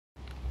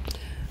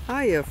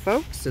Hiya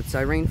folks, it's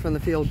Irene from the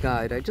Field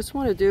Guide. I just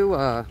want to do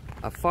a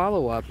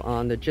follow-up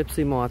on the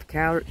gypsy moth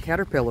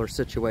caterpillar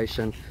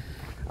situation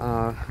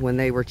when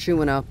they were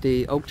chewing up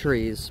the oak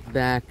trees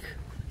back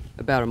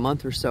about a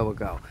month or so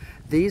ago.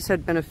 These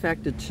had been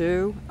affected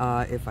too.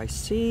 If I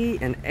see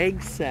an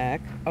egg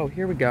sac, oh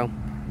here we go.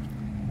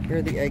 Here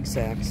are the egg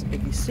sacs.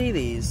 If you see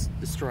these,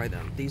 destroy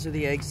them. These are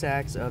the egg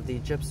sacs of the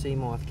gypsy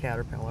moth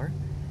caterpillar.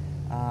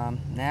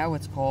 Now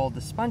it's called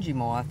the spongy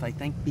moth, I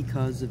think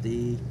because of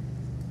the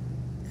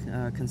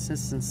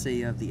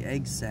consistency of the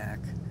egg sac.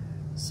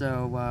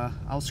 So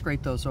I'll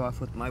scrape those off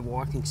with my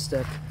walking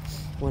stick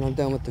when I'm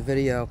done with the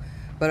video.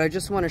 But I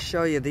just want to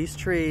show you, these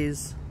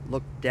trees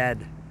look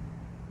dead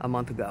a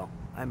month ago.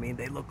 I mean,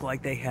 they look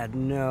like they had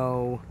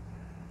no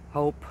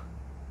hope.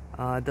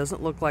 It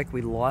doesn't look like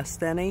we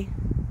lost any.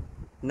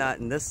 Not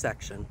in this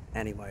section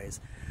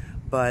anyways.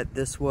 But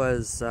this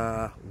was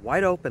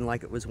wide open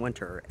like it was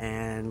winter.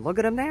 And look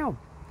at them now.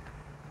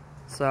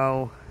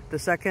 So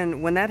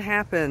when that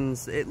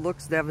happens, it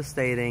looks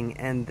devastating,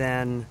 and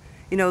then,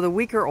 you know, the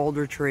weaker,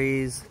 older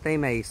trees, they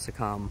may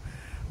succumb,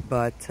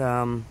 but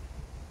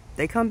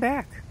they come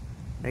back.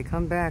 They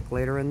come back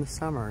later in the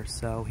summer.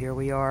 So here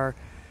we are.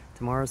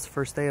 Tomorrow's the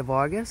first day of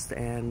August,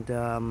 and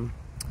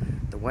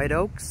the white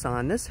oaks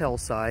on this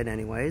hillside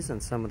anyways,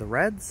 and some of the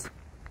reds,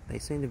 they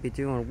seem to be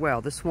doing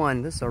well. This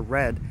is a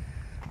red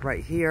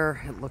right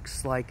here. It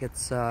looks like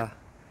it's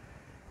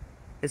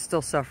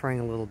still suffering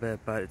a little bit,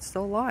 but it's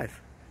still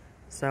alive.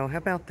 So how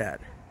about that?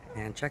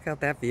 And check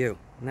out that view.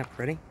 Isn't that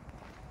pretty?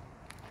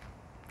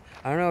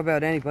 I don't know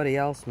about anybody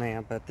else,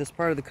 man, but this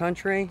part of the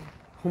country,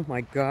 oh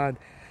my God,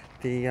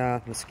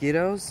 the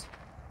mosquitoes,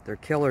 they're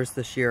killers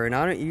this year. And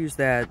I don't use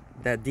that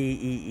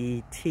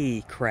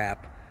DEET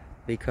crap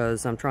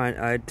because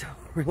I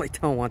really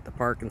don't want the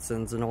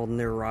Parkinson's and all the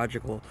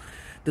neurological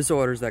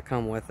disorders that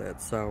come with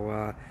it.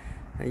 So,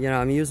 you know,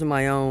 I'm using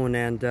my own,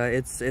 and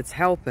it's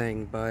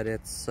helping, but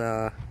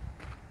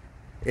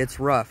it's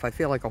rough. I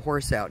feel like a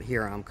horse out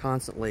here. I'm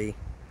constantly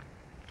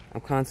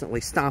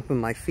stomping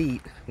my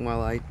feet while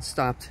I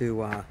stop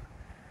to,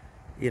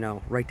 you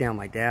know, write down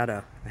my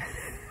data.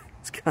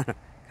 It's kind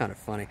of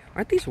funny.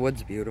 Aren't these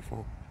woods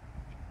beautiful?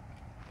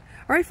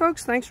 All right,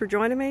 folks, thanks for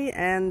joining me,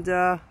 and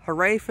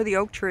hooray for the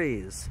oak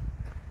trees.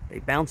 They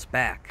bounce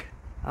back.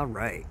 All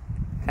right.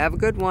 Have a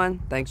good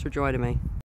one. Thanks for joining me.